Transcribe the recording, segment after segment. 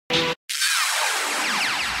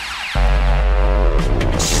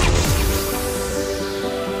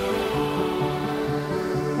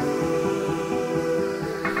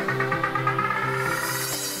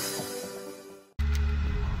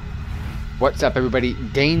What's up, everybody?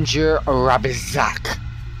 Danger Rabxach.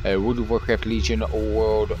 World of Warcraft Legion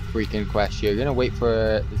World freaking quest here. Gonna wait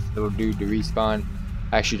for this little dude to respawn.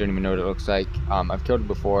 I actually don't even know what it looks like. I've killed him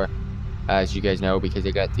before, as you guys know, because I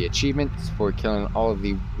got the achievements for killing all of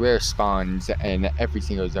the rare spawns in every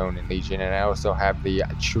single zone in Legion, and I also have the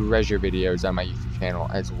treasure videos on my YouTube channel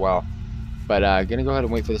as well. But gonna go ahead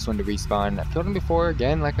and wait for this one to respawn. I've killed him before,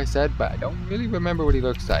 again, like I said, but I don't really remember what he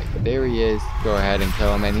looks like. But there he is. Go ahead and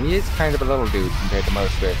kill him, and he is kind of a little dude compared to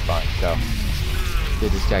most rare spawns. So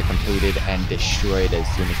get this guy completed and destroyed as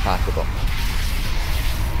soon as possible.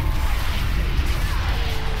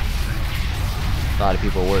 A lot of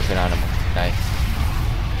people working on him, which is nice.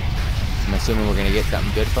 I'm assuming we're gonna get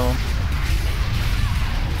something good from him.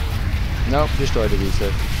 Nope, destroyed the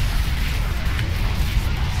research.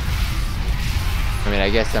 I mean,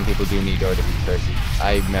 I guess some people do need order resources.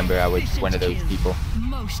 I remember I was one of those people.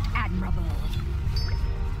 Most admirable.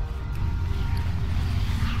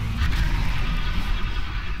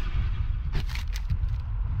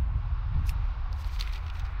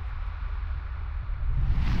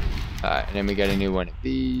 Alright, and then we got a new one of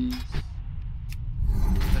these.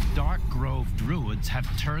 The Dark Grove Druids have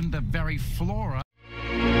turned the very flora